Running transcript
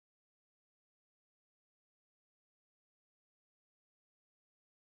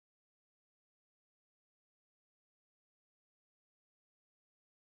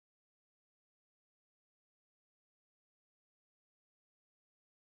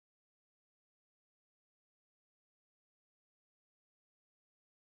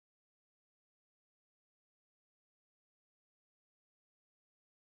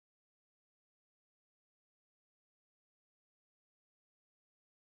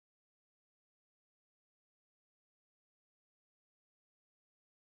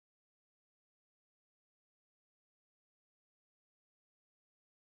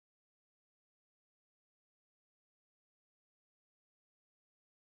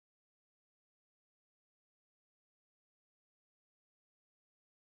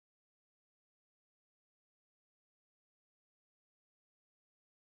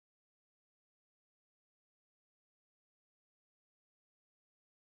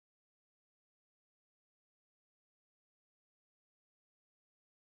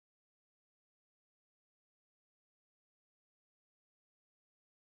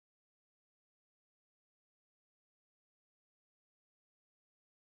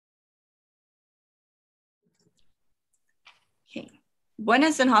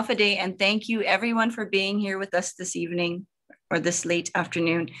Buenas and half a day, and thank you everyone for being here with us this evening or this late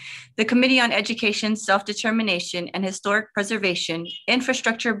afternoon. The Committee on Education, Self-Determination, and Historic Preservation,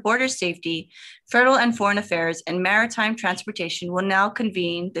 Infrastructure, Border Safety, Federal and Foreign Affairs, and Maritime Transportation will now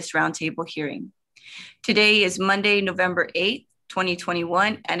convene this roundtable hearing. Today is Monday, November 8th,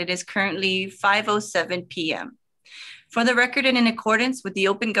 2021, and it is currently 5:07 p.m. For the record and in accordance with the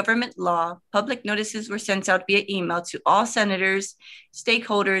open government law, public notices were sent out via email to all senators,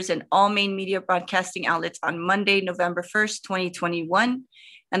 stakeholders, and all main media broadcasting outlets on Monday, November 1st, 2021,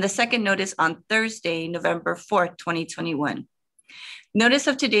 and the second notice on Thursday, November 4th, 2021. Notice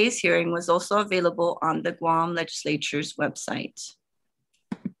of today's hearing was also available on the Guam Legislature's website.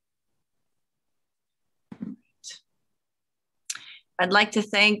 I'd like to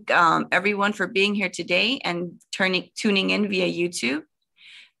thank everyone for being here today and tuning in via YouTube.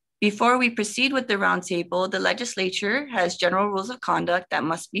 Before we proceed with the roundtable, the legislature has general rules of conduct that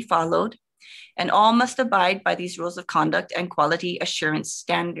must be followed, and all must abide by these rules of conduct and quality assurance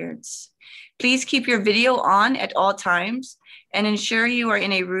standards. Please keep your video on at all times and ensure you are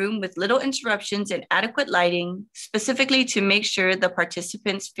in a room with little interruptions and adequate lighting, specifically to make sure the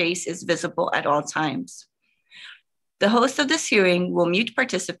participant's face is visible at all times. The host of this hearing will mute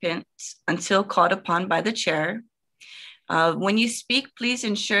participants until called upon by the chair. When you speak, please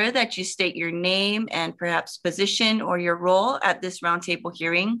ensure that you state your name and perhaps position or your role at this roundtable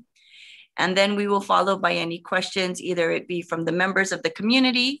hearing. And then we will follow by any questions, either it be from the members of the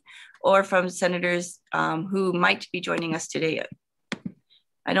community or from senators who might be joining us today.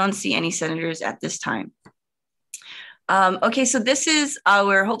 I don't see any senators at this time. Okay, so this is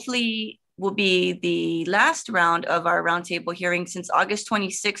our hopefully will be the last round of our roundtable hearing since August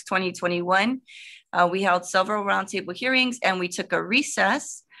 26, 2021. We held several roundtable hearings and we took a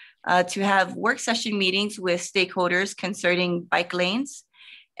recess to have work session meetings with stakeholders concerning bike lanes.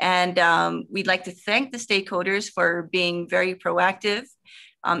 And we'd like to thank the stakeholders for being very proactive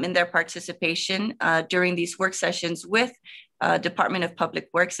in their participation during these work sessions with Department of Public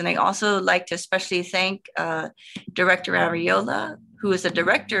Works. And I also like to especially thank Director Ariola, who is the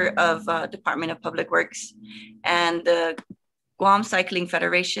director of Department of Public Works, and the Guam Cycling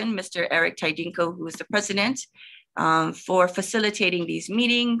Federation, Mr. Eric Taidinko, who is the president, for facilitating these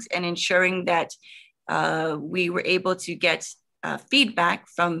meetings and ensuring that we were able to get feedback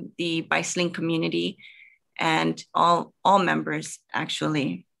from the bicycling community and all members,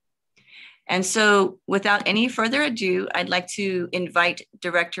 actually. And so without any further ado, I'd like to invite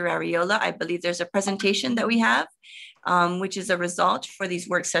Director Ariola. I believe there's a presentation that we have, which is a result for these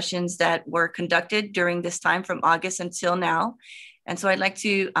work sessions that were conducted during this time from August until now. And so I'd like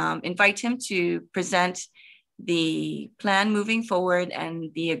to invite him to present the plan moving forward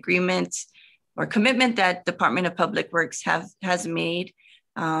and the agreement or commitment that Department of Public Works has made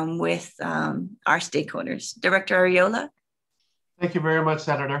with our stakeholders. Director Ariola. Thank you very much,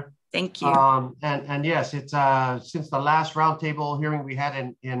 Senator. Thank you. And yes, it's since the last roundtable hearing we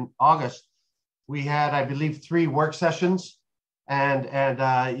had in August, we had, I believe, 3 work sessions, and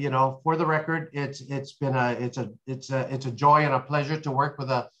you know, for the record, it's a joy and a pleasure to work with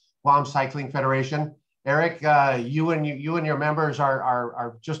the Guam Cycling Federation. Eric, you and your members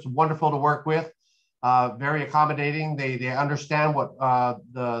are just wonderful to work with. Very accommodating. They understand what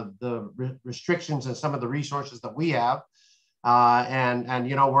the restrictions and some of the resources that we have. And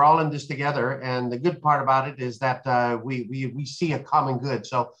you know, we're all in this together. And the good part about it is that we see a common good.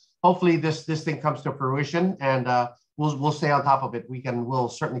 So hopefully this thing comes to fruition, and we'll stay on top of it. We'll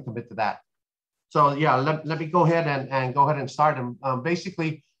certainly commit to that. So yeah, let me go ahead and start. And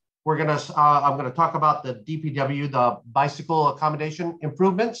basically, I'm gonna talk about the DPW, the bicycle accommodation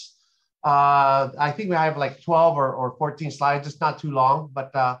improvements. I think we have like 12 or 14 slides. It's not too long,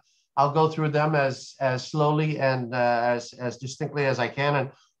 but I'll go through them as slowly and as distinctly as I can.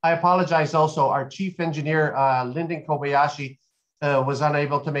 And I apologize also, our chief engineer, Lyndon Kobayashi, was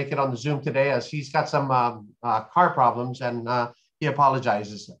unable to make it on the Zoom today as he's got some car problems, and he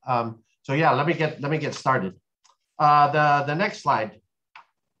apologizes. So yeah, let me get started. The next slide.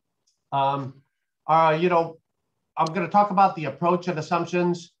 You know, I'm going to talk about the approach and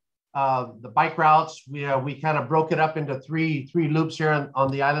assumptions. The bike routes, we kind of broke it up into three loops here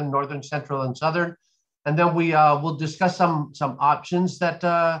on the island, northern, central, and southern, and then we'll discuss some options that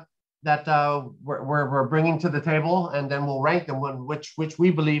we're bringing to the table, and then we'll rank them which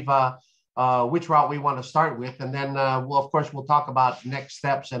we believe which route we want to start with, and then we'll talk about next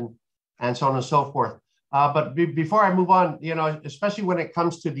steps and so on and so forth. But before I move on, you know, especially when it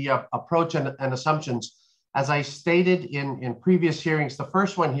comes to the approach and assumptions, as I stated in previous hearings, the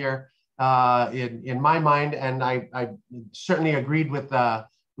first one here in my mind, and I certainly agreed with the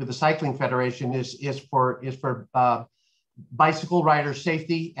Cycling Federation, is for bicycle rider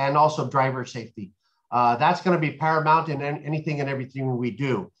safety and also driver safety. That's going to be paramount in anything and everything we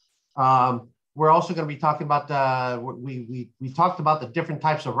do. We're also going to be talking about we talked about the different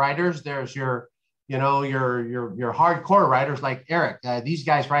types of riders. There's your hardcore riders like Eric. These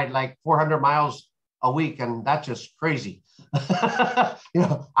guys ride like 400 miles a week, and that's just crazy. I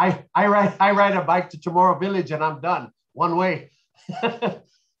ride a bike to Chamorro Village and I'm done one way.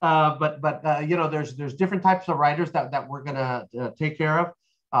 There's different types of riders that we're gonna take care of.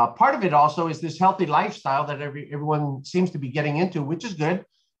 Part of it also is this healthy lifestyle that everyone seems to be getting into, which is good,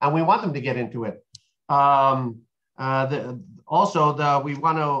 and we want them to get into it. We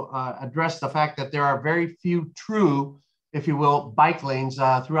want to address the fact that there are very few true, if you will, bike lanes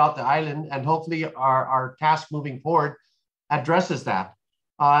throughout the island, and hopefully our task moving forward addresses that.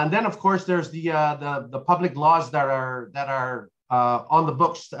 And then, of course, there's the public laws that are on the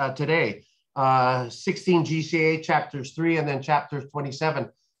books today. 16 GCA chapters 3 and then chapters 27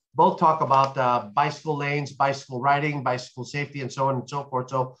 both talk about bicycle lanes, bicycle riding, bicycle safety, and so on and so forth.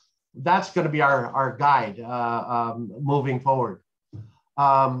 So that's going to be our guide moving forward.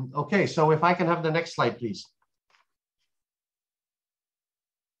 Okay, so if I can have the next slide, please.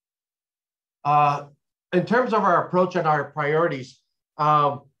 In terms of our approach and our priorities,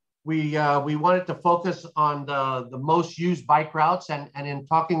 we wanted to focus on the most used bike routes, and in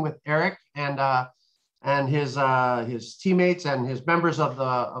talking with Eric and his teammates and his members of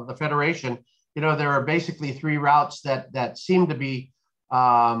the federation, there are basically 3 routes that seem to be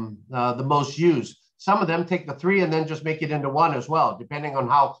the most used. Some of them take the 3 and then just make it into 1 as well, depending on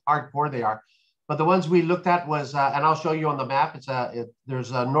how hardcore they are. But the ones we looked at was, and I'll show you on the map.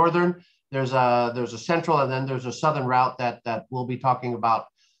 There's a northern, there's a central, and then there's a southern route that we'll be talking about,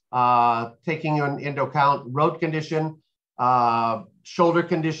 taking into account road condition, shoulder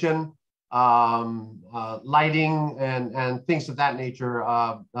condition, lighting, and things of that nature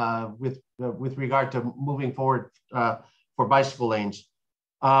with regard to moving forward for bicycle lanes.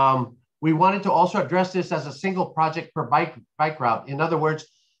 We wanted to also address this as a single project per bike route. In other words,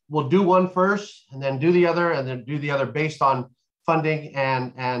 we'll do one first and then do the other and then do the other based on funding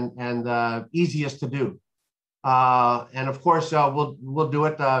and easiest to do. And of course, we'll do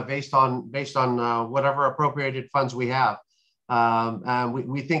it based on whatever appropriated funds we have. And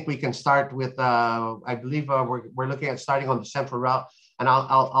we think we can start with, I believe we're looking at starting on the central route, and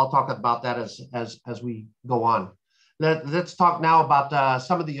I'll talk about that as we go on. Let's talk now about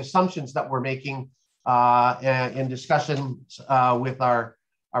some of the assumptions that we're making in discussions with our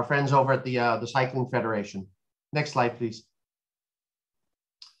friends over at the Cycling Federation. Next slide, please.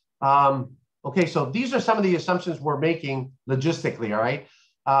 Okay, so these are some of the assumptions we're making logistically, all right?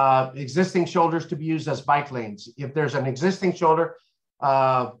 Existing shoulders to be used as bike lanes. If there's an existing shoulder,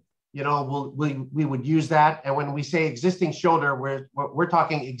 we would use that. And when we say existing shoulder, we're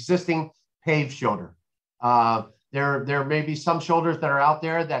talking existing paved shoulder. There may be some shoulders that are out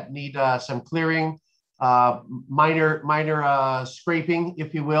there that need some clearing, minor scraping,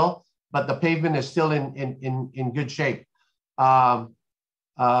 if you will, but the pavement is still in good shape.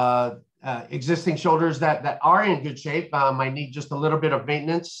 Existing shoulders that are in good shape might need just a little bit of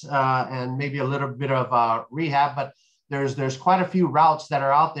maintenance and maybe a little bit of rehab, but there's quite a few routes that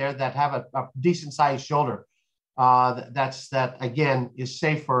are out there that have a decent sized shoulder that again is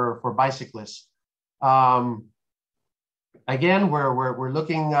safe for bicyclists. Again, we're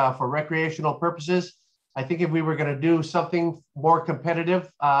looking for recreational purposes. I think if we were going to do something more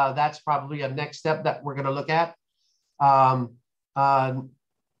competitive, that's probably a next step that we're going to look at.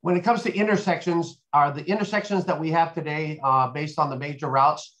 When it comes to intersections, the intersections that we have today, based on the major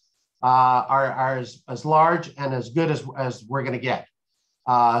routes, are as large and as good as we're going to get.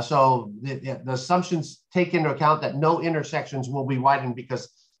 So the assumptions take into account that no intersections will be widened because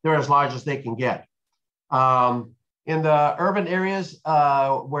they're as large as they can get. In the urban areas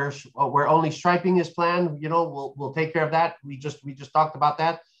where only striping is planned, we'll take care of that. We just talked about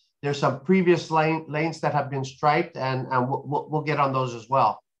that. There's some previous lanes that have been striped, and we'll get on those as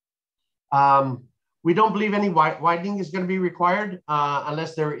well. We don't believe any widening is going to be required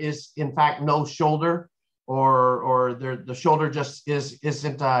unless there is, in fact, no shoulder, or the shoulder just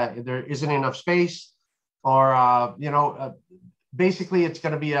isn't there isn't enough space, or basically it's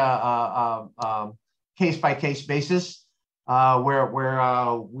going to be a case-by-case basis where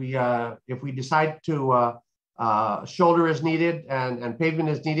if we decide to shoulder is needed and pavement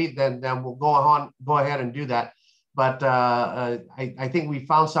is needed, then we'll go ahead and do that. But I think we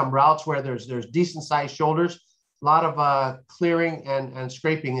found some routes where there's decent sized shoulders clearing and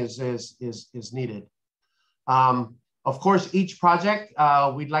scraping is needed. Of course, each project,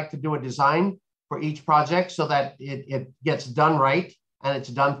 we'd like to do a design for each project so that it gets done right and it's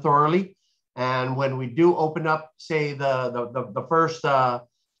done thoroughly. And when we do open up, say the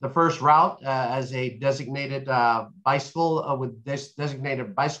first route as a designated bicycle with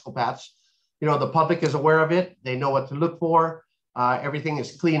designated bicycle paths, you know, the public is aware of it. They know what to look for. Everything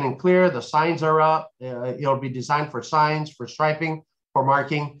is clean and clear. The signs are up. It'll be designed for signs, for striping, for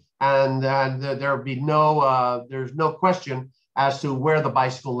marking, and there'll be there's no question as to where the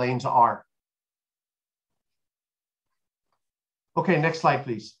bicycle lanes are. Okay, next slide,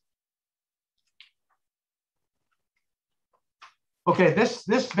 please. Okay, this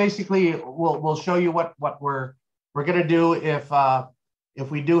basically will show you what we're going to do if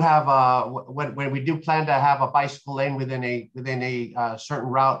we do have when we do plan to have a bicycle lane within a certain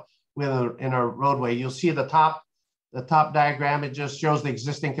route in a roadway. You'll see the top diagram. It just shows the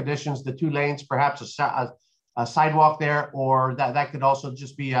existing conditions, the 2 lanes, perhaps a sidewalk there, or that could also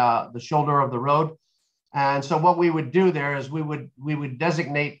just be the shoulder of the road. And so what we would do there is we would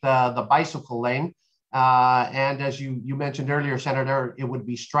designate the bicycle lane. And as you mentioned earlier, Senator, it would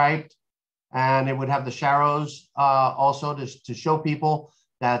be striped and it would have the sharrows also to show people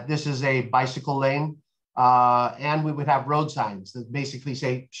that this is a bicycle lane. And we would have road signs that basically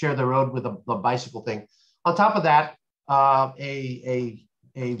say, share the road with the bicycle thing. On top of that, a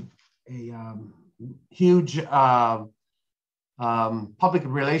huge public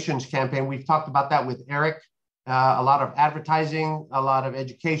relations campaign. We've talked about that with Eric. A lot of advertising, a lot of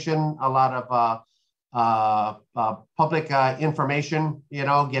education, a lot of public information, you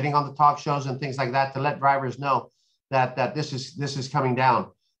know, getting on the talk shows and things like that to let drivers know that this is coming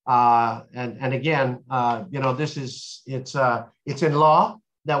down. And again, you know, it's in law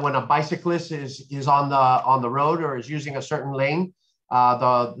that when a bicyclist is on the road or is using a certain lane,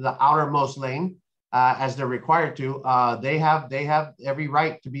 the outermost lane, as they're required to, they have every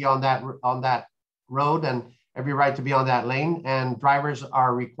right to be on that road and every right to be on that lane, and drivers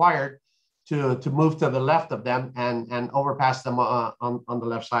are required to move to the left of them and overpass them on the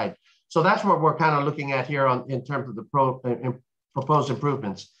left side. So that's what we're kind of looking at here in terms of the proposed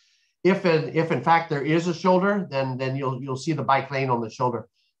improvements. If in fact there is a shoulder, then you'll see the bike lane on the shoulder,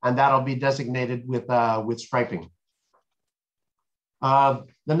 and that'll be designated with striping. The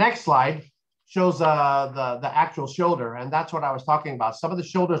next slide shows the actual shoulder, and that's what I was talking about. Some of the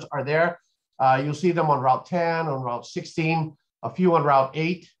shoulders are there. You'll see them on Route 10, on Route 16, a few on Route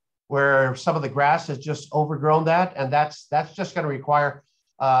 8, where some of the grass has just overgrown that, and that's just going to require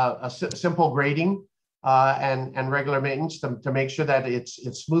a simple grading and regular maintenance to make sure that it's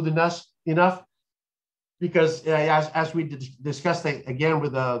smooth enough. Because as we discussed again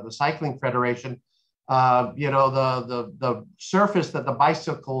with the Cycling Federation, you know, the surface that the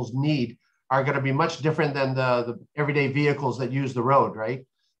bicycles need are going to be much different than the everyday vehicles that use the road, right?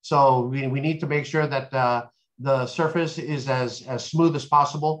 So we need to make sure that the surface is as smooth as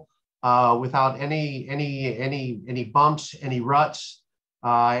possible, without any bumps, any ruts,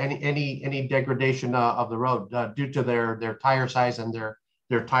 any degradation of the road due to their tire size and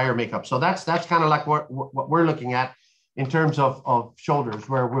their tire makeup. So that's kind of like what we're looking at in terms of shoulders,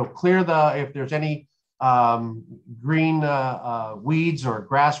 where we'll clear if there's any green weeds or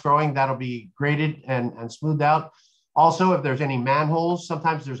grass growing, that'll be graded and smoothed out. Also, if there's any manholes,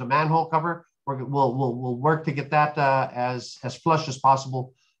 sometimes there's a manhole cover, we'll work to get that as flush as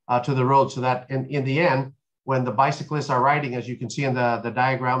possible to the road, so that in the end, when the bicyclists are riding, as you can see in the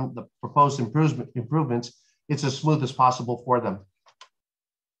diagram, the proposed improvements, it's as smooth as possible for them.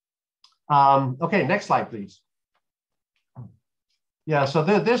 Okay, next slide, please. Yeah, so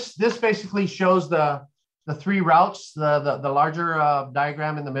this basically shows the 3 routes. The larger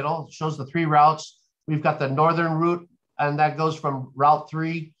diagram in the middle shows the 3 routes. We've got the northern route, and that goes from Route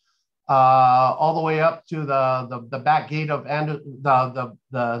 3 all the way up to the back gate of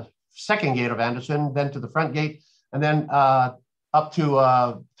the second gate of Anderson, then to the front gate, and then up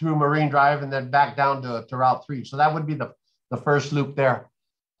to through Marine Drive, and then back down to Route 3. So that would be the first loop there.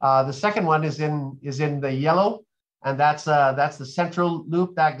 The second one is in the yellow, and that's the central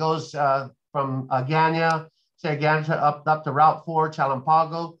loop that goes from Agana up to Route 4,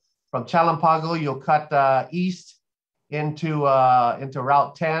 Chalampago. From Chalampago, you'll cut east into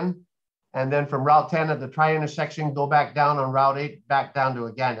Route 10, and then from Route 10 at the tri-intersection, go back down on Route 8, back down to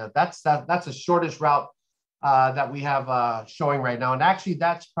Agana. That's the shortest route that we have showing right now, and actually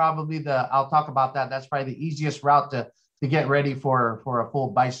that's probably I'll talk about that. That's probably the easiest route to get ready for a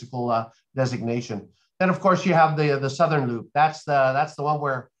full bicycle designation. Then of course you have the southern loop. That's the one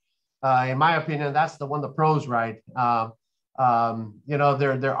where In my opinion, that's the one the pros ride. You know,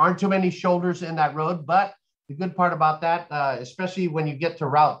 there aren't too many shoulders in that road, but the good part about that, especially when you get to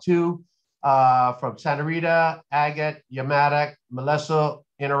Route 2 from Santa Rita, Agate, Yamadak, Moleso,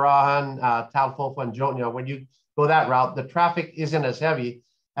 Inarajan, Talfofa, and Jotnia, when you go that route, the traffic isn't as heavy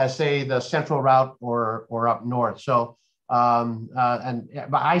as, say, the central route or up north. So,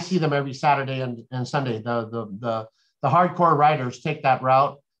 but I see them every Saturday and Sunday. The hardcore riders take that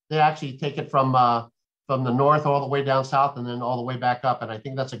route. They actually take it from the north all the way down south and then all the way back up. And I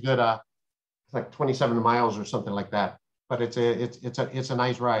think that's a good, it's like 27 miles or something like that. But it's a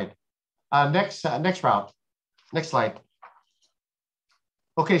nice ride. Next route, next slide.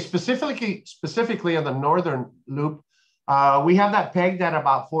 Okay, specifically on the northern loop, we have that pegged at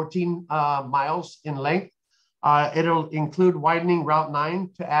about 14 miles in length. It'll include widening Route 9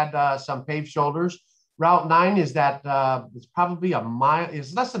 to add some paved shoulders. Route 9 is that it's probably a mile,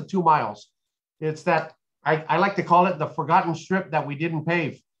 it's less than 2 miles. It's that I like to call it the forgotten strip that we didn't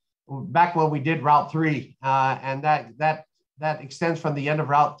pave back when we did Route 3, and that extends from the end of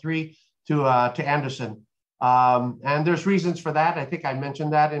Route 3 to Anderson. And there's reasons for that. I think I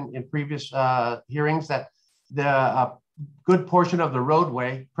mentioned that in previous hearings, that the good portion of the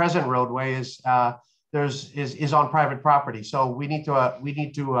roadway, present roadway, is on private property. So we need to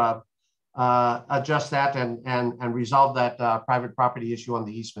adjust that and resolve that private property issue on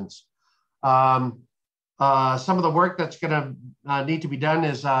the easements. Some of the work that's going to need to be done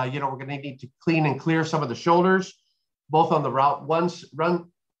is, we're going to need to clean and clear some of the shoulders, both on the Route 1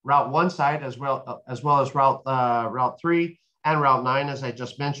 side as well as Route 3 and Route 9, as I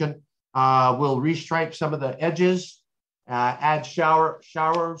just mentioned. We'll restripe some of the edges, add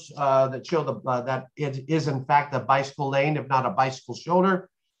showers that show that it is in fact a bicycle lane, if not a bicycle shoulder.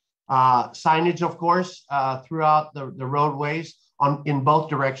 Signage, of course, throughout the roadways in both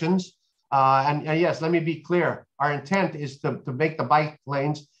directions. And yes, let me be clear. Our intent is to make the bike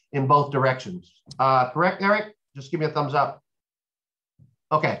lanes in both directions. Correct, Eric? Just give me a thumbs up.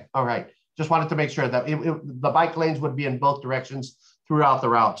 Okay, all right. Just wanted to make sure that the bike lanes would be in both directions throughout the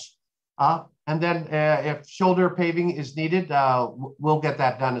routes. And then if shoulder paving is needed, we'll get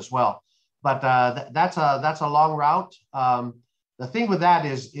that done as well. But that's a long route. The thing with that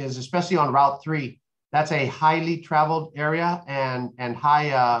is especially on Route 3, that's a highly traveled area and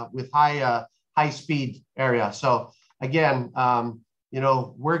high speed area. So again,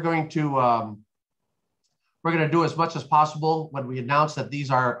 we're going to do as much as possible when we announce that these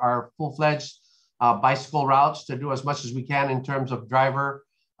are full-fledged bicycle routes, to do as much as we can in terms of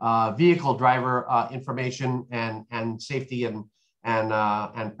vehicle driver information and safety and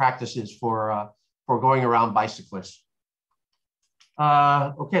practices for going around bicyclists.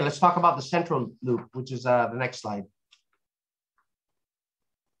 Okay, let's talk about the central loop, which is the next slide.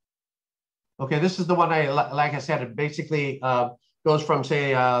 Okay, this is the one like I said, it basically goes from,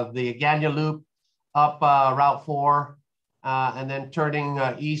 say, the Agana loop up Route 4, and then turning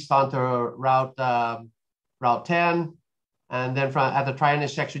east onto Route 10, and then at the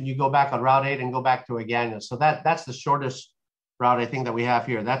tri-intersection you go back on Route 8 and go back to Agana. So that's the shortest route I think that we have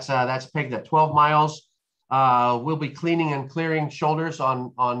here. That's pegged at 12 miles. We'll be cleaning and clearing shoulders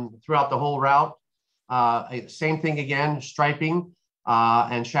throughout the whole route. Same thing again, striping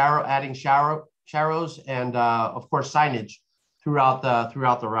and adding sharrows, and of course signage throughout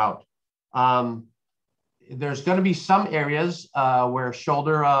the route. There's going to be some areas where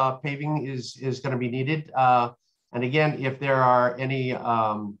shoulder paving is going to be needed. And again, if there are any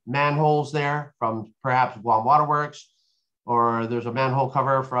manholes there from perhaps Guam Waterworks, or there's a manhole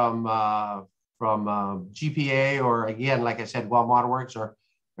cover from GPA, or again, like I said, Guam Waterworks, or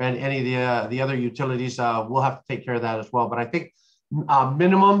any of the other utilities, we'll have to take care of that as well. But I think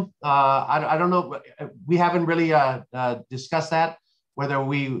minimum, I don't know, we haven't really discussed that, whether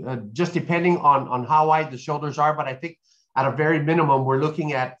we, just depending on how wide the shoulders are, but I think at a very minimum, we're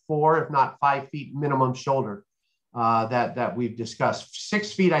looking at 4, if not 5 feet minimum shoulder that we've discussed.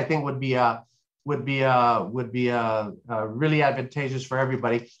 6 feet, I think, would be really advantageous for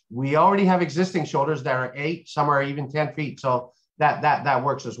everybody. We already have existing shoulders that are 8, some are even 10 feet, so that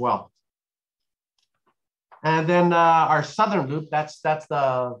works as well. And then our southern loop, that's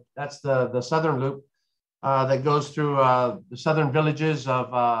the southern loop that goes through the southern villages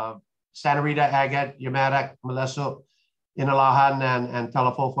of Santa Rita, Agate, Yamadak, Moleso, Inalahan, and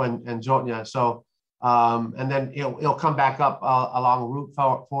Telefofa and Jotnia. So and then it'll come back up along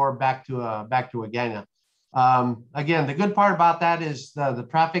Route 4 back to Agana. Again, the good part about that is the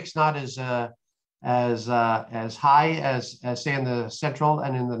traffic's not as high as say in the central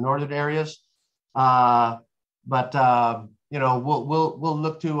and in the northern areas. But we'll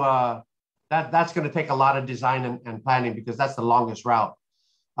look to that's going to take a lot of design and planning because that's the longest route.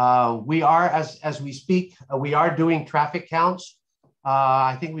 We are, as we speak, we are doing traffic counts.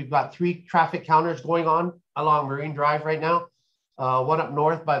 I think we've got 3 traffic counters going on along Marine Drive right now. One up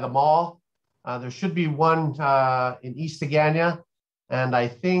north by the mall. There should be one in East Agana, and I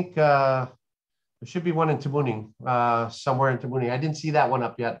think there should be one in Tamuning, somewhere in Tamuning. I didn't see that one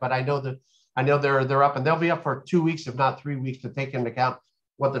up yet, but I know they're up, and they'll be up for 2 weeks, if not 3 weeks, to take into account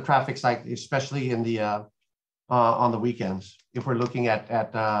what the traffic's like, especially in the on the weekends. If we're looking at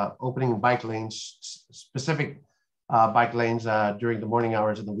opening bike lanes, specific bike lanes during the morning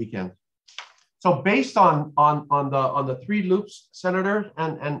hours of the weekend. So based on the 3 loops, Senator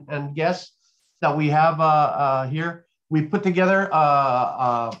and guests that we have here, we put together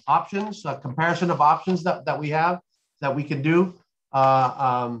options, a comparison of options that we have that we can do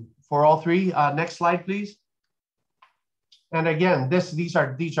for all 3. Next slide, please. And again, these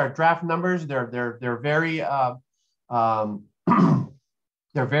are draft numbers. They're very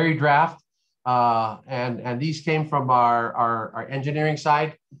they're very draft, and these came from our engineering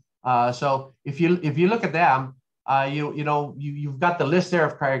side. So if you look at them, you've got the list there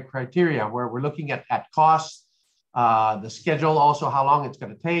of criteria where we're looking at costs, the schedule, also how long it's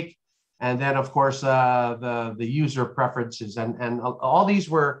going to take, and then of course the user preferences, and all these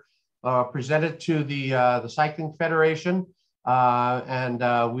were presented to the Cycling Federation, and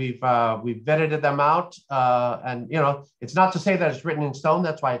we've vetted them out, and it's not to say that it's written in stone.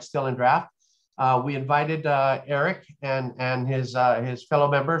 That's why it's still in draft. We invited Eric and his fellow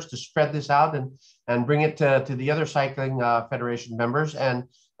members to spread this out and bring it to the other Cycling Federation members and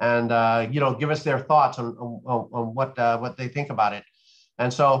give us their thoughts on what they think about it.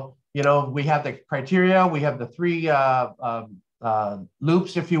 And so we have the criteria, we have the 3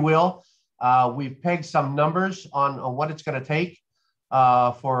 loops, if you will. We've pegged some numbers on what it's going to take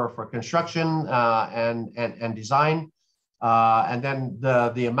for construction and design. And then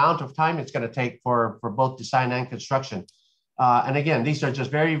the amount of time it's going to take for both design and construction. And again, these are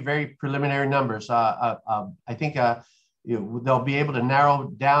just very, very preliminary numbers. I think they'll be able to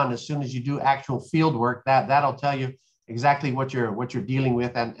narrow down as soon as you do actual field work. That'll tell you exactly what you're dealing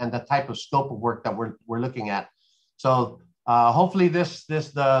with and the type of scope of work that we're looking at. So hopefully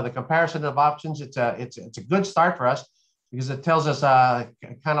the comparison of options, it's a good start for us because it tells us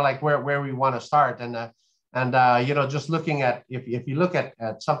kind of like where we want to start. And just looking at, if you look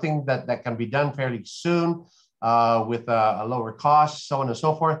at something that can be done fairly soon with a lower cost, so on and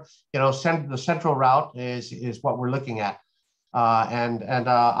so forth, the central route is what we're looking at. And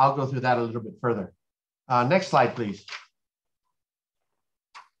I'll go through that a little bit further. Next slide, please.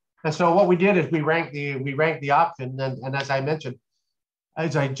 And so what we did is we ranked the option, and as I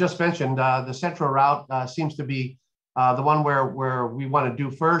just mentioned, the central route seems to be the one where we want to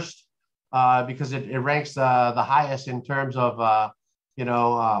do first. Because it ranks the highest in terms of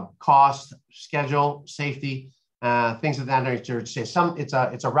cost, schedule, safety, things of that nature.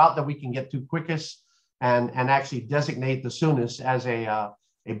 It's a route that we can get to quickest and actually designate the soonest as a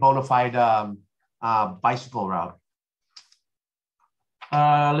bona fide bicycle route.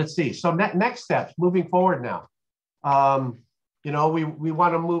 Let's see. So next steps moving forward now. We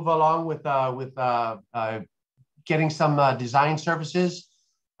want to move along with getting some design services.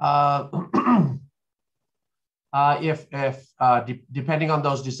 Depending on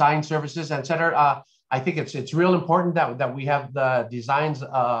those design services, et cetera, I think it's real important that we have the designs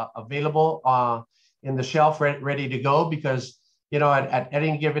available in the shelf ready to go, because at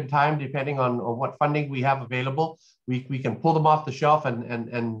any given time, depending on what funding we have available, we can pull them off the shelf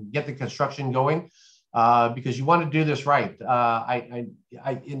and get the construction going, because you want to do this right.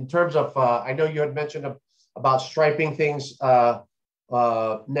 In terms of I know you had mentioned about striping things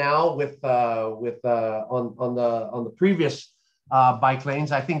now with on the previous bike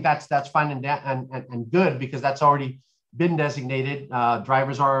lanes. I think that's fine and good, because that's already been designated.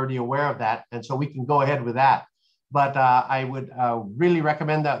 Drivers are already aware of that, and so we can go ahead with that. But I would really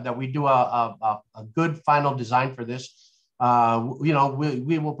recommend that we do a good final design for this.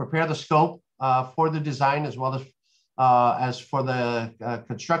 We will prepare the scope for the design as well as for the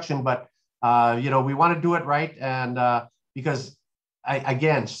construction. But we want to do it right, and because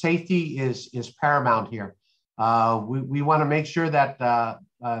again, safety is paramount here. We want to make sure that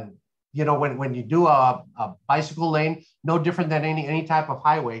when you do a bicycle lane, no different than any type of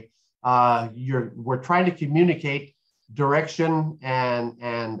highway, we're trying to communicate direction and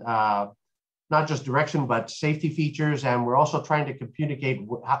not just direction, but safety features, and we're also trying to communicate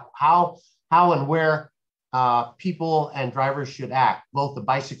how and where people and drivers should act, both the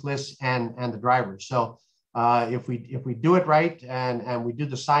bicyclists and the drivers. So If we do it right, and we do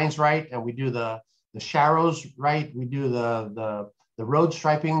the signs right, and we do the sharrows right, we do the road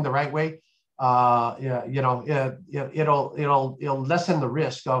striping the right way, yeah, you know, it'll lessen the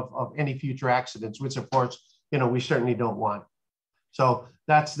risk of any future accidents, which of course, you know, we certainly don't want. So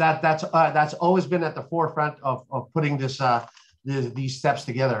that's always been at the forefront of putting these steps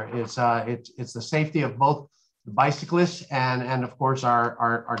together. It's the safety of both the bicyclists and of course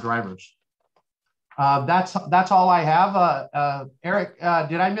our drivers. That's all I have. Eric,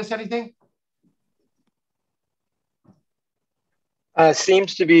 did I miss anything?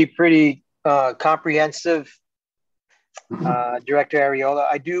 Seems to be pretty comprehensive, Director Ariola.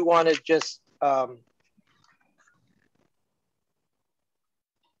 I do want to just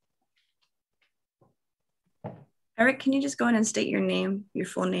Eric, can you just go in and state your name, your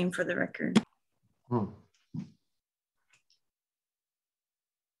full name for the record?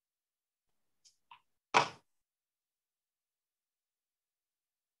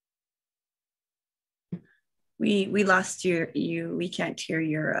 We lost you. We can't hear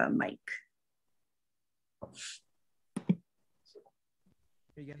your mic. Are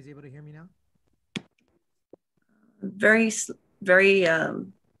you guys able to hear me now? Very, the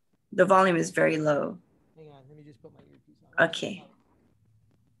volume is very low. Hang on, let me just put my earpiece on. Okay.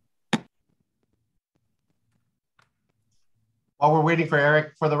 While we're waiting for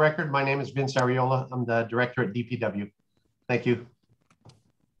Eric, for the record, my name is Vince Ariola. I'm the director at DPW. Thank you.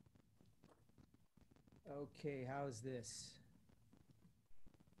 Okay, how is this?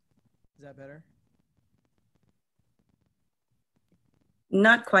 Is that better?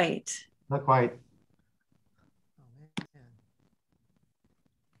 Not quite. Not quite. Oh man.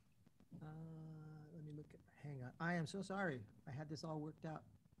 Let me look at, hang on. I am so sorry. I had this all worked out.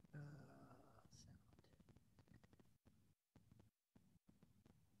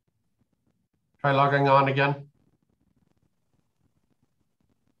 Try logging on again.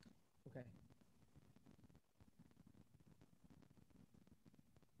 Okay.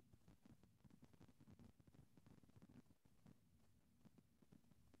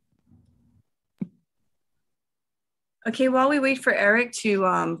 Okay, while we wait for Eric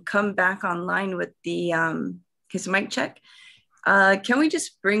to come back online with the his mic check, can we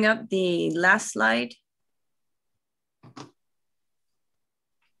just bring up the last slide,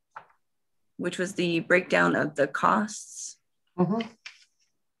 which was the breakdown of the costs? Mm-hmm.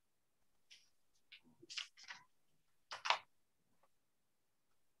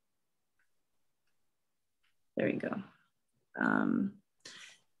 There you go.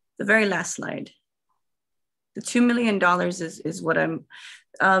 The very last slide. The $2 million is what I'm,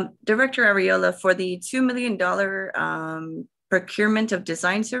 Director Ariola, for the $2 million procurement of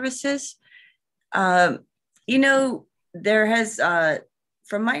design services. You know, there has,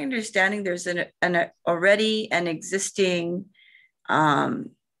 from my understanding, there's already an existing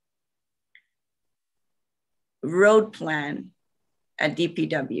road plan at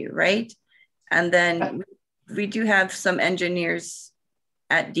DPW, right? And then we do have some engineers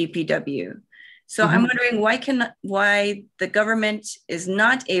at DPW. So I'm wondering why the government is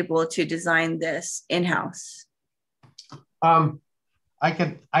not able to design this in-house. I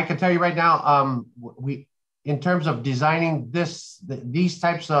can tell you right now, in terms of designing these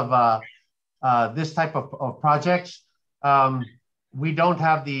types of this type of projects, we don't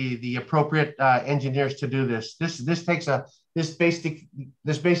have the appropriate engineers to do this. This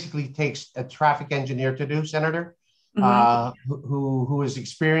basically takes a traffic engineer to do, Senator. Who is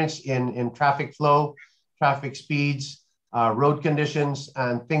experienced in traffic flow, traffic speeds, road conditions,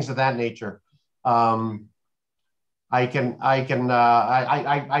 and things of that nature. I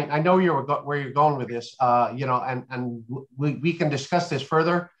know where you're going with this, you know, and we can discuss this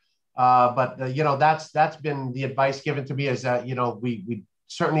further. But you know, that's been the advice given to me, is that, you know, we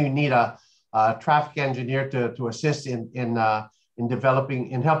certainly need a traffic engineer to assist in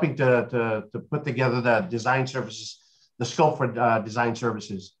developing, in helping to put together the design services, the scope for design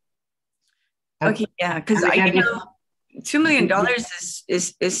services. And, okay, yeah, because you know, $2 million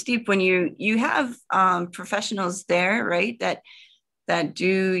is steep when you have professionals there, right? That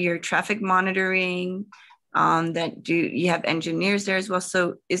do your traffic monitoring, you have engineers there as well.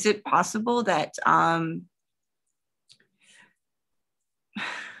 So is it possible that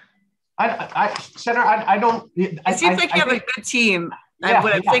Senator, I don't. It seems like you have a good team. Yeah, and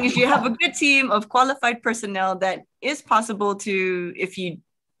what I'm saying is you have a good team of qualified personnel that is possible to, if you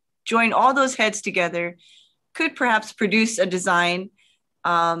join all those heads together, could perhaps produce a design,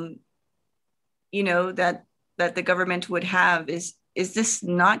 you know, that the government would have. Is this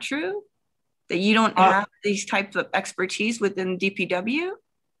not true? That you don't have these types of expertise within DPW?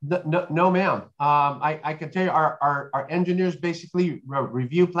 No, ma'am. I can tell you our engineers basically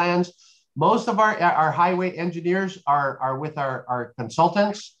review plans. Most of our highway engineers are with our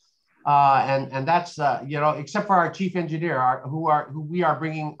consultants. And that's, except for our chief engineer, who we are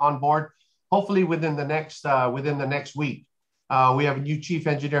bringing on board, hopefully within the next week. We have a new chief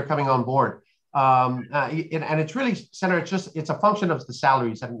engineer coming on board. And it's really, Senator, it's a function of the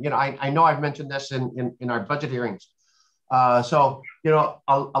salaries. And, I know I've mentioned this in our budget hearings. So, a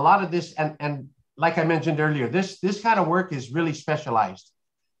lot of this, and like I mentioned earlier, this kind of work is really specialized.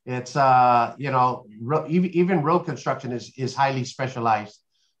 It's, even road construction is highly specialized.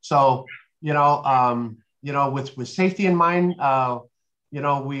 So, with safety in mind,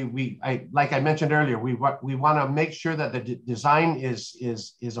 like I mentioned earlier, we want to make sure that the design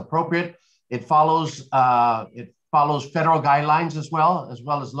is appropriate. It follows federal guidelines as well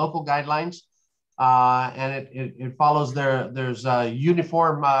as local guidelines. And it follows there's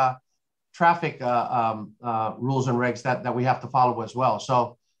uniform traffic rules and regs that we have to follow as well.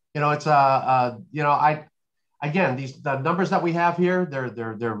 So, it's again, the numbers that we have here,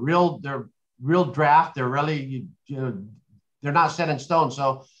 they're real draft. They're really, they're not set in stone.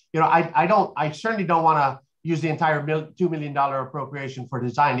 So, I certainly don't want to use the entire $2 million appropriation for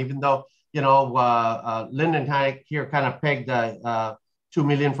design, even though, Lyndon here kind of pegged $2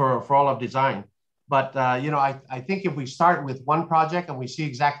 million for all of design. But, I think if we start with one project and we see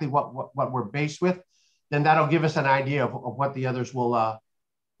exactly what we're based with, then that'll give us an idea of what the others will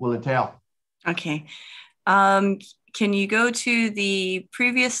entail. Okay. Can you go to the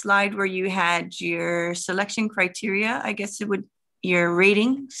previous slide where you had your selection criteria? I guess your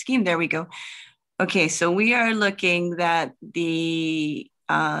rating scheme. There we go. Okay, so we are looking that the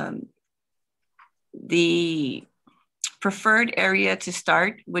preferred area to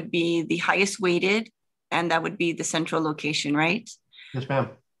start would be the highest weighted, and that would be the central location, right? Yes, ma'am.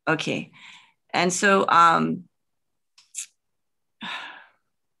 Okay, and so,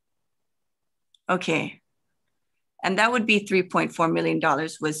 okay. And that would be $3.4 million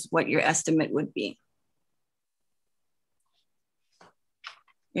was what your estimate would be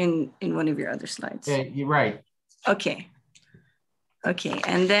in one of your other slides. Yeah, you're right. Okay. Okay.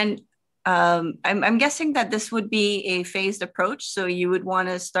 And then I'm guessing that this would be a phased approach. So you would want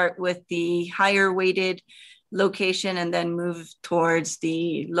to start with the higher weighted location and then move towards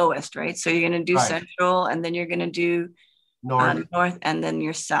the lowest, right? So you're going to do right. Central, and then you're going to do north, and then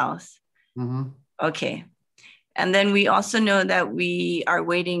your south. Mm-hmm. Okay. And then we also know that we are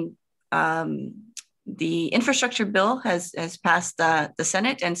waiting. The infrastructure bill has passed the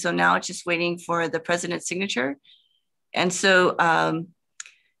Senate. And so now it's just waiting for the president's signature. And so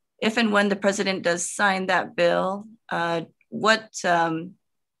if and when the president does sign that bill, what are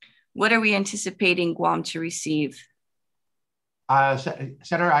we anticipating Guam to receive?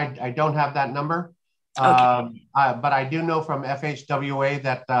 Senator, I don't have that number. Okay. But I do know from FHWA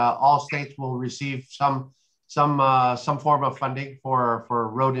that all states will receive some form of funding for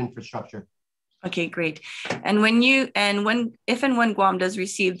road infrastructure. Okay, great. And if and when Guam does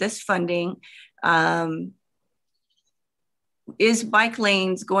receive this funding, is bike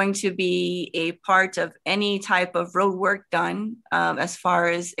lanes going to be a part of any type of road work done as far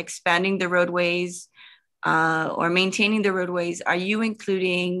as expanding the roadways or maintaining the roadways? Are you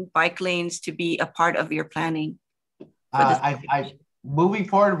including bike lanes to be a part of your planning? Moving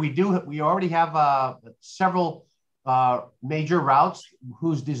forward, we already have several major routes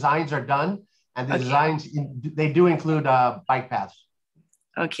whose designs are done, and the designs they do include bike paths.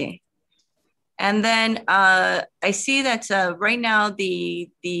 Okay. And then I see that right now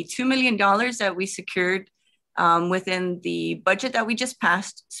the $2 million that we secured within the budget that we just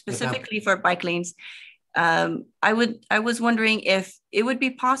passed specifically for bike lanes. I was wondering if it would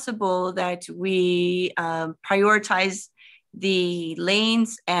be possible that we prioritize the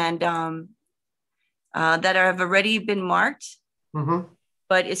lanes and that have already been marked,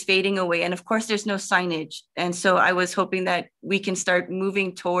 but it's fading away. And of course, there's no signage. And so I was hoping that we can start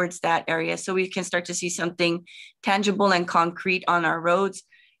moving towards that area so we can start to see something tangible and concrete on our roads,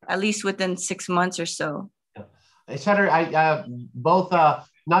 at least within 6 months or so. Senator, both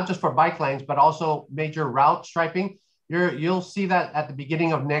not just for bike lanes, but also major route striping. You'll see that at the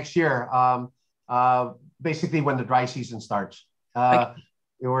beginning of next year, basically when the dry season starts.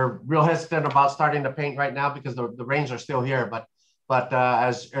 We're real hesitant about starting to paint right now because the rains are still here, but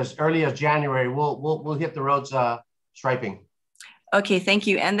as early as January, we'll hit the roads striping. Okay, thank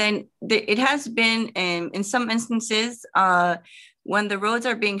you. And then it has been in some instances when the roads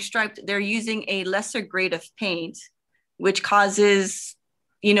are being striped, they're using a lesser grade of paint, which causes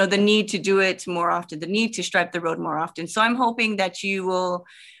you know, the need to do it more often, the need to stripe the road more often. So I'm hoping that you will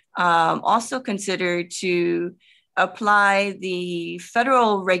also consider to apply the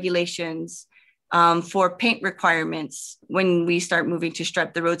federal regulations for paint requirements when we start moving to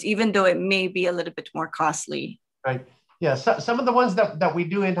stripe the roads, even though it may be a little bit more costly. Right. Yeah. So, some of the ones that we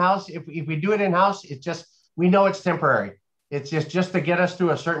do in-house, if we do it in-house, it's just, we know it's temporary. It's just to get us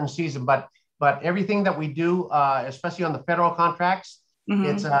through a certain season. But everything that we do, especially on the federal contracts,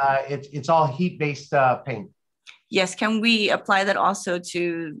 it's all heat-based paint. Yes. Can we apply that also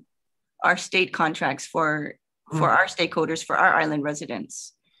to our state contracts for our stakeholders, for our island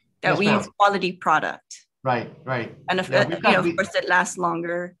residents, that Yes, we use quality product? Right. And if, of course, it lasts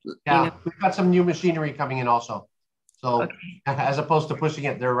longer. Yeah, we've got some new machinery coming in also. So as opposed to pushing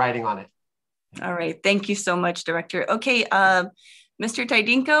it, they're riding on it. All right. Thank you so much, Director. Okay. Mr.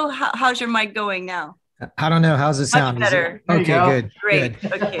 Tidinko, how's your mic going now? I don't know. How's it sound? Much better. Okay, good. Great.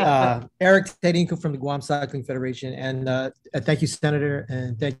 Good. Okay. Eric Tidinko from the Guam Cycling Federation. And thank you, Senator,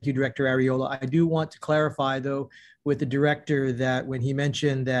 and thank you, Director Ariola. I do want to clarify, though, with the director that when he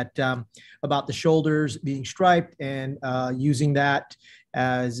mentioned that about the shoulders being striped and using that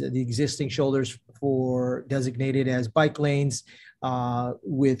as the existing shoulders for designated as bike lanes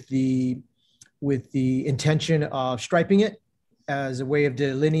with the intention of striping it as a way of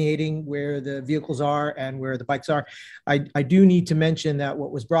delineating where the vehicles are and where the bikes are. I do need to mention that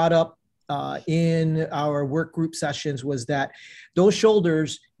what was brought up in our work group sessions was that those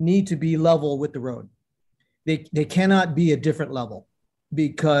shoulders need to be level with the road. They cannot be a different level,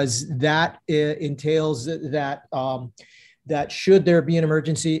 because that entails that that should there be an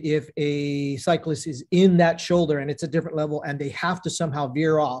emergency, if a cyclist is in that shoulder and it's a different level and they have to somehow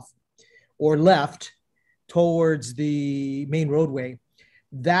veer off or left towards the main roadway,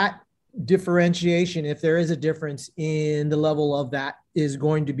 that differentiation, if there is a difference in the level of that, is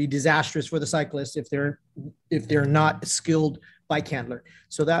going to be disastrous for the cyclist if they're not a skilled bike handler.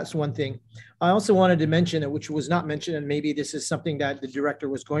 So that's one thing. I also wanted to mention, which was not mentioned, and maybe this is something that the director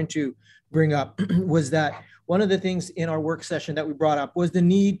was going to bring up, was that one of the things in our work session that we brought up was the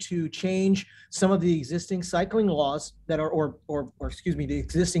need to change some of the existing cycling laws that are, or excuse me, the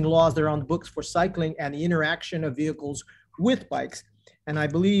existing laws that are on the books for cycling and the interaction of vehicles with bikes. And I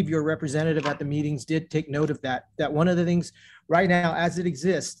believe your representative at the meetings did take note of that, that one of the things right now as it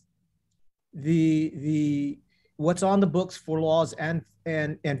exists, the what's on the books for laws and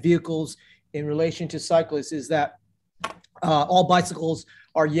vehicles in relation to cyclists is that all bicycles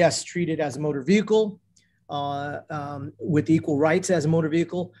are, yes, treated as a motor vehicle with equal rights as a motor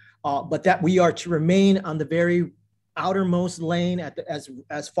vehicle, but that we are to remain on the very outermost lane at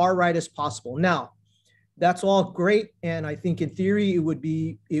as far right as possible. Now, that's all great, and I think in theory it would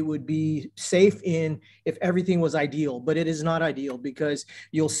be safe if everything was ideal, but it is not ideal, because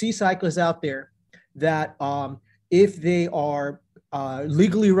you'll see cyclists out there that if they are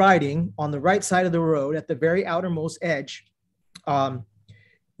legally riding on the right side of the road at the very outermost edge,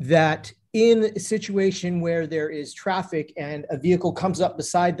 that in a situation where there is traffic and a vehicle comes up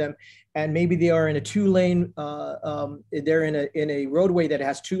beside them, and maybe they are in a two-lane, they're in a roadway that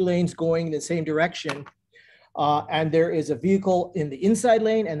has two lanes going in the same direction, and there is a vehicle in the inside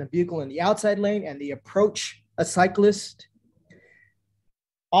lane and a vehicle in the outside lane, and they approach a cyclist.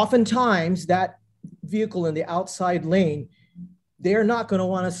 Oftentimes, that vehicle in the outside lane, they're not going to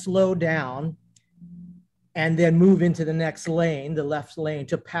want to slow down and then move into the next lane, the left lane,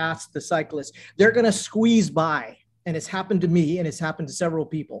 to pass the cyclist. They're going to squeeze by. And it's happened to me, and it's happened to several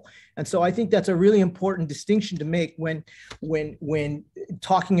people. And so I think that's a really important distinction to make when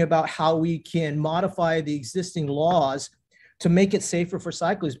talking about how we can modify the existing laws to make it safer for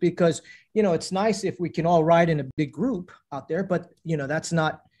cyclists. Because, you know, it's nice if we can all ride in a big group out there, but, you know, that's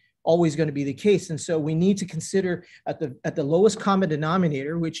not always going to be the case. And so we need to consider at the lowest common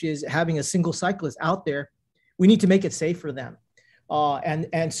denominator, which is having a single cyclist out there, we need to make it safe for them.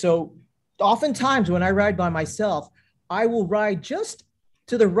 And so oftentimes when I ride by myself, I will ride just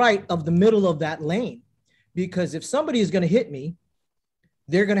to the right of the middle of that lane, because if somebody is going to hit me,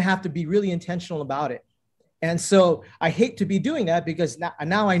 they're going to have to be really intentional about it. And so I hate to be doing that, because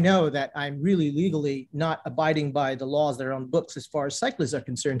now I know that I'm really legally not abiding by the laws that are on the books as far as cyclists are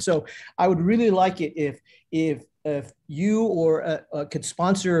concerned. So I would really like it if you or could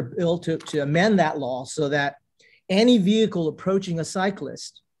sponsor a bill to amend that law so that any vehicle approaching a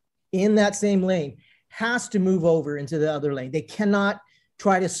cyclist in that same lane has to move over into the other lane. They cannot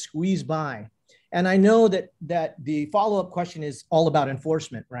try to squeeze by. And I know that the follow-up question is all about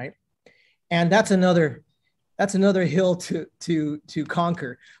enforcement, right? And that's another that's another hill to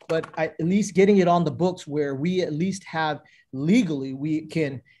conquer. But at least getting it on the books where we at least have legally, we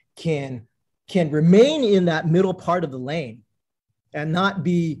can remain in that middle part of the lane and not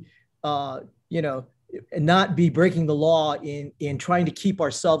be, and not be breaking the law in trying to keep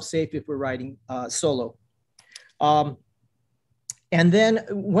ourselves safe if we're riding solo. And then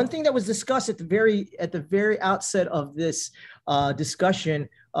one thing that was discussed at the very outset of this discussion,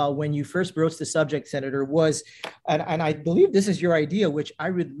 when you first broached the subject, Senator, was, and I believe this is your idea, which I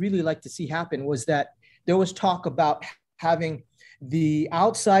would really like to see happen, was that there was talk about having the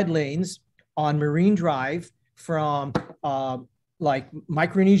outside lanes on Marine Drive from like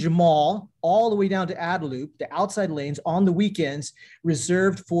Micronesia Mall all the way down to Adelup, the outside lanes on the weekends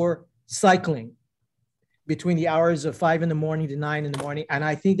reserved for cycling between the hours of 5 in the morning to 9 in the morning. And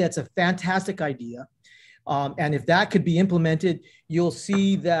I think that's a fantastic idea. And if that could be implemented, you'll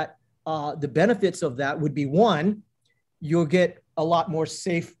see that the benefits of that would be, one, you'll get a lot more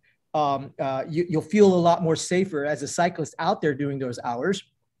safe. You'll feel a lot more safer as a cyclist out there doing those hours,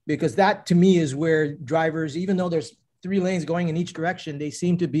 because that to me is where drivers, even though there's 3 lanes going in each direction, they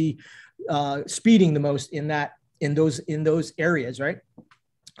seem to be speeding the most in those areas, right?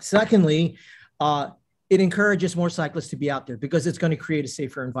 Secondly, it encourages more cyclists to be out there because it's going to create a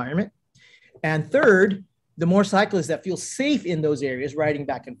safer environment. And third, the more cyclists that feel safe in those areas riding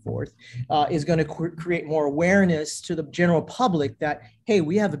back and forth is going to create more awareness to the general public that, hey,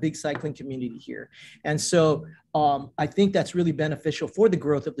 we have a big cycling community here. And so I think that's really beneficial for the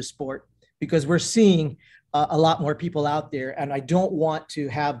growth of the sport, because we're seeing a lot more people out there. And I don't want to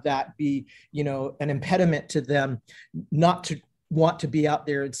have that be, an impediment to them not to want to be out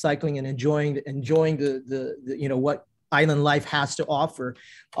there and cycling and enjoying the what island life has to offer.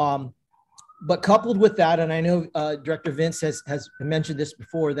 But coupled with that, and I know Director Vince has mentioned this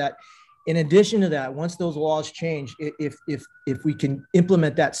before, that in addition to that, once those laws change, if we can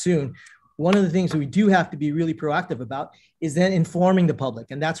implement that soon, one of the things that we do have to be really proactive about is then informing the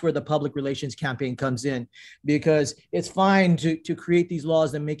public. And that's where the public relations campaign comes in, because it's fine to create these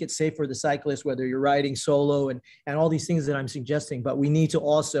laws that make it safe for the cyclist, whether you're riding solo and all these things that I'm suggesting. But we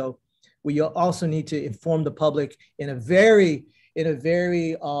also need to inform the public in a very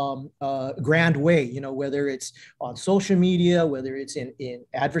grand way, whether it's on social media, whether it's in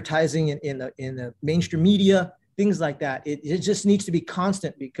advertising in the mainstream media, things like that. It just needs to be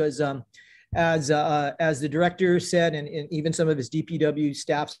constant, because as the director said, and even some of his DPW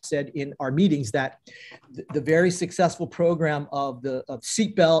staff said in our meetings, that the very successful program of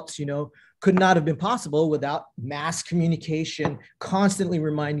seatbelts, could not have been possible without mass communication, constantly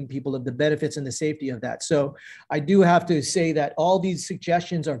reminding people of the benefits and the safety of that. So I do have to say that all these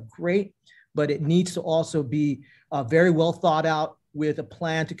suggestions are great, but it needs to also be very well thought out with a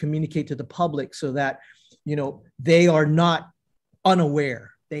plan to communicate to the public so that, they are not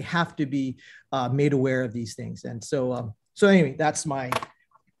unaware. They have to be made aware of these things. And so anyway, that's my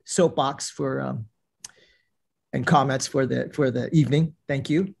soapbox for and comments for the evening. Thank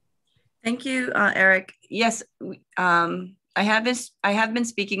you. Thank you, Eric. Yes, I have been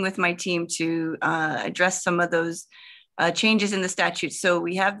speaking with my team to address some of those changes in the statute. So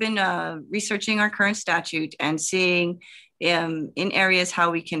we have been researching our current statute and seeing in areas how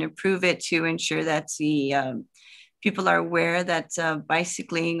we can improve it to ensure that the people are aware that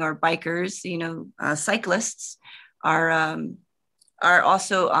bicycling or bikers, cyclists are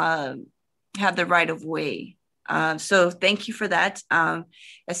also have the right of way. So thank you for that.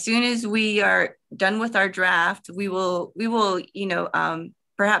 As soon as we are done with our draft, we will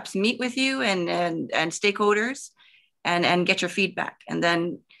perhaps meet with you and stakeholders and get your feedback. And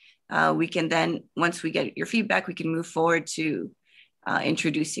then we can once we get your feedback, we can move forward to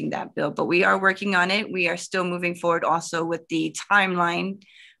introducing that bill. But we are working on it. We are still moving forward also with the timeline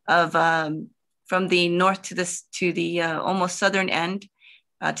of from the north to the almost southern end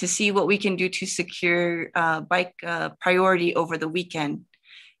to see what we can do to secure bike priority over the weekend.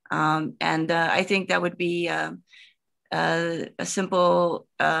 And I think that would be a simple,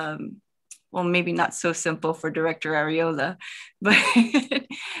 well, maybe not so simple for Director Ariola,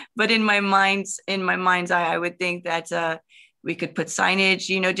 but in my mind's eye, I would think that we could put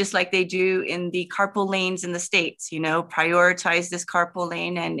signage, just like they do in the carpool lanes in the States, prioritize this carpool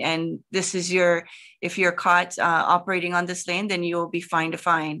lane. And this is if you're caught operating on this lane, then you'll be fined a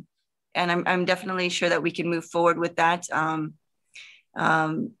fine. And I'm definitely sure that we can move forward with that.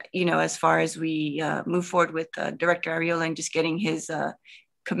 As far as we move forward with Director Ariola and just getting his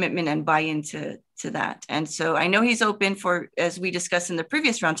commitment and buy-in to that. And so I know he's open for, as we discussed in the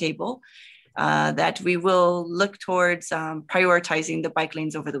previous roundtable, that we will look towards prioritizing the bike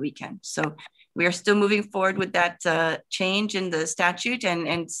lanes over the weekend. So we are still moving forward with that change in the statute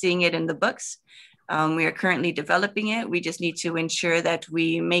and seeing it in the books. We are currently developing it. We just need to ensure that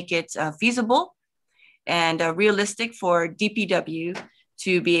we make it feasible and realistic for DPW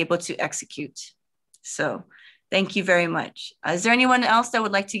to be able to execute. So thank you very much. Is there anyone else that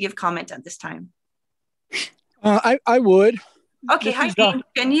would like to give comment at this time? I would. Okay, hi, Dean.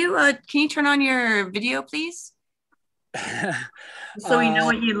 Can you turn on your video, please? So we know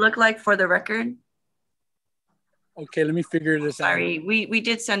what you look like for the record. Okay, let me figure this out. Sorry, we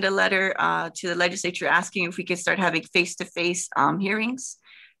did send a letter to the legislature asking if we could start having face-to-face hearings,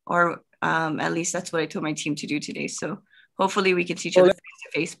 or at least that's what I told my team to do today. So hopefully we can see each other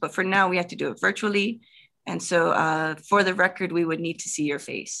face-to-face, but for now we have to do it virtually. And so for the record, we would need to see your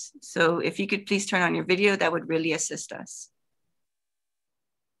face. So if you could please turn on your video, that would really assist us.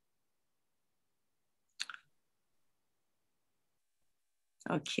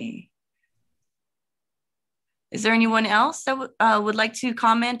 Okay. Is there anyone else that would like to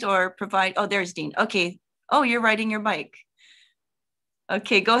comment or provide? Oh, there's Dean. Okay. Oh, you're riding your bike.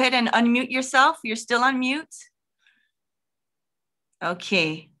 Okay, go ahead and unmute yourself. You're still on mute.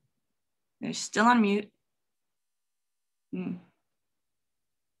 Okay. You're still on mute.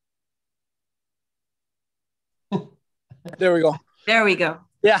 There we go. There we go.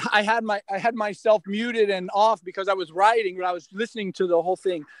 Yeah, I had myself muted and off because I was writing, but I was listening to the whole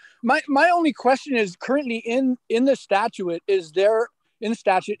thing. My only question is, currently in the statute, is there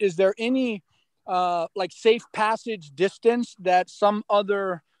any like safe passage distance that some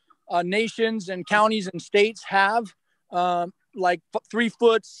other nations and counties and states have, like 3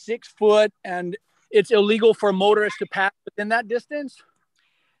 foot, 6 foot, and it's illegal for motorists to pass within that distance?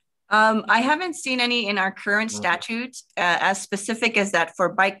 I haven't seen any in our current statute as specific as that for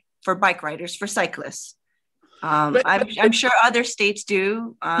bike riders, for cyclists. I'm sure other states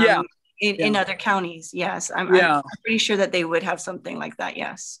do. In other counties, yes. I'm pretty sure that they would have something like that.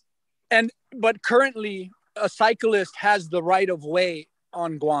 Yes. But currently, a cyclist has the right of way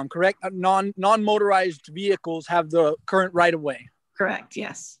on Guam, correct? Non-motorized vehicles have the current right of way. Correct.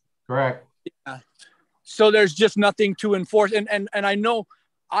 Yes. Correct. Yeah. So there's just nothing to enforce, and I know.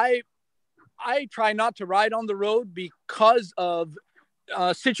 I try not to ride on the road because of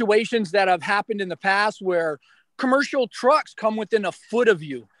situations that have happened in the past where commercial trucks come within a foot of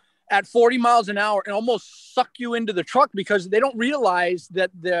you at 40 miles an hour and almost suck you into the truck because they don't realize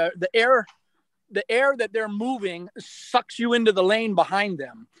that the air that they're moving sucks you into the lane behind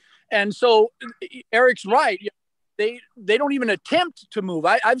them. And so Eric's right. They don't even attempt to move.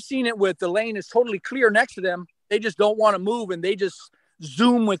 I've seen it with the lane is totally clear next to them. They just don't want to move, and they just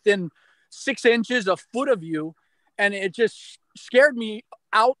zoom within 6 inches, a foot of you. And it just scared me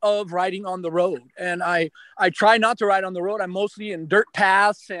out of riding on the road. And I try not to ride on the road. I'm mostly in dirt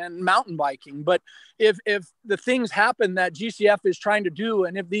paths and mountain biking. But if the things happen that GCF is trying to do,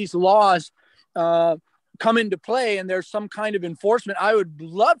 and if these laws come into play and there's some kind of enforcement, I would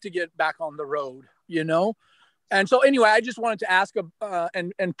love to get back on the road, And so anyway, I just wanted to ask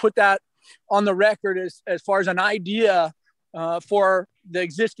and put that on the record as far as an idea for the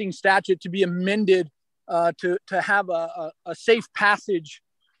existing statute to be amended to have a safe passage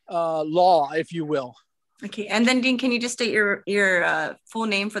law, if you will. Okay, and then Dean, can you just state your full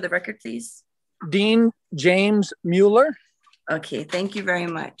name for the record, please? Dean James Mueller. Okay, thank you very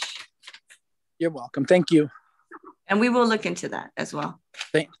much. You're welcome. Thank you. And we will look into that as well.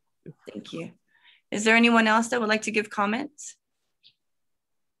 Thank you. Is there anyone else that would like to give comments?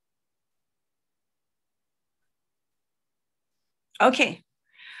 Okay.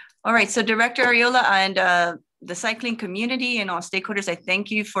 All right. So Director Ariola and the cycling community and all stakeholders, I thank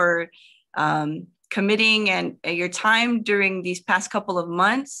you for committing and your time during these past couple of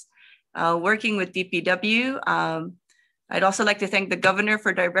months working with DPW. I'd also like to thank the governor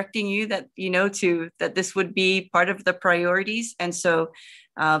for directing you that, that this would be part of the priorities. And so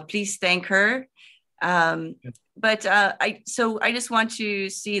please thank her. But I just want to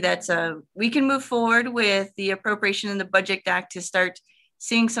see that we can move forward with the appropriation in the Budget Act to start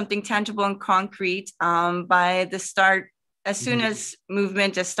seeing something tangible and concrete by the start, as soon as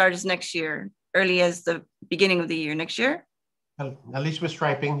movement starts next year, early as the beginning of the year next year. At least with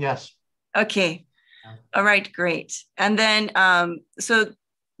striping, yes. Okay. All right, great. And then, so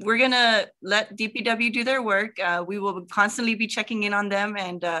we're gonna let DPW do their work. We will constantly be checking in on them,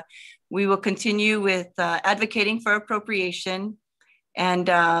 and we will continue with advocating for appropriation. And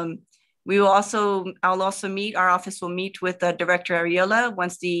our office will meet with Director Ariola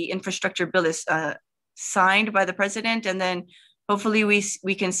once the infrastructure bill is signed by the president, and then hopefully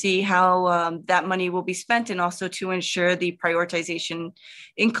we can see how that money will be spent, and also to ensure the prioritization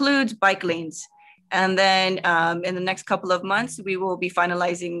includes bike lanes. And then in the next couple of months, we will be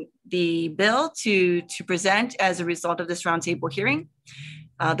finalizing the bill to present as a result of this roundtable hearing,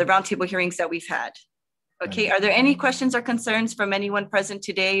 the roundtable hearings that we've had. Okay, are there any questions or concerns from anyone present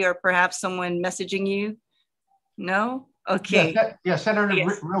today, or perhaps someone messaging you? No? Okay. Yeah, Senator,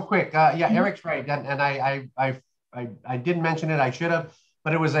 yes. Real quick. Yeah, Eric's right. And I didn't mention it, I should have,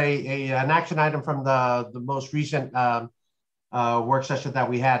 but it was an action item from the most recent work session that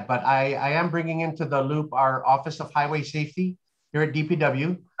we had. But I am bringing into the loop our Office of Highway Safety here at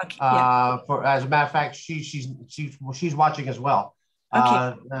DPW. Okay, yeah. For, as a matter of fact, she's watching as well.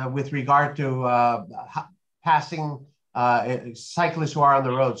 Okay. With regard to passing cyclists who are on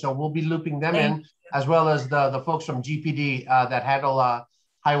the road. So we'll be looping them in, as well as the folks from GPD that handle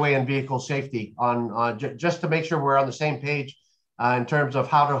highway and vehicle safety on just to make sure we're on the same page in terms of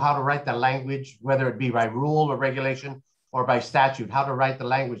how to write the language, whether it be by rule or regulation or by statute, how to write the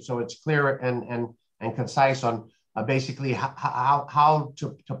language so it's clear and concise on basically how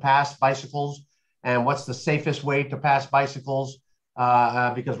to pass bicycles and what's the safest way to pass bicycles.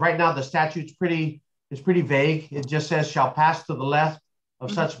 Because right now the statute's pretty vague. It just says shall pass to the left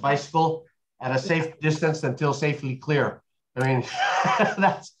of such bicycle at a safe distance until safely clear. I mean,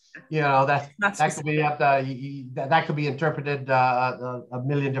 that's, you know, that could be that could be interpreted a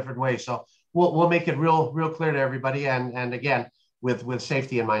million different ways. So we'll make it real clear to everybody, and again with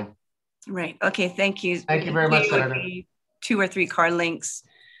safety in mind. Right. Okay. Thank you. Thank you very much, Senator. 2 or 3 car links.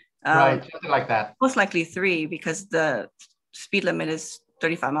 Right, something like that. Most likely 3, because the speed limit is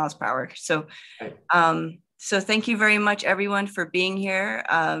 35 miles per hour. So, so thank you very much, everyone, for being here.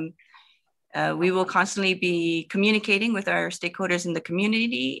 We will constantly be communicating with our stakeholders in the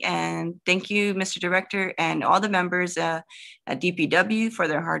community. And thank you, Mr. Director, and all the members at DPW for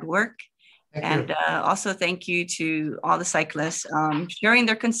their hard work. And also thank you to all the cyclists sharing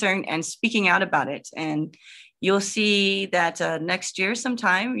their concern and speaking out about it. And you'll see that next year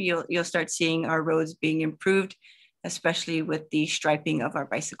sometime, you'll start seeing our roads being improved, especially with the striping of our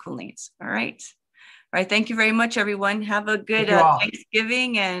bicycle lanes. All right. All right. Thank you very much, everyone. Have a good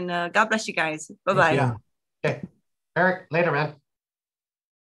Thanksgiving, and God bless you guys. Bye-bye. Okay. Eric, later, man.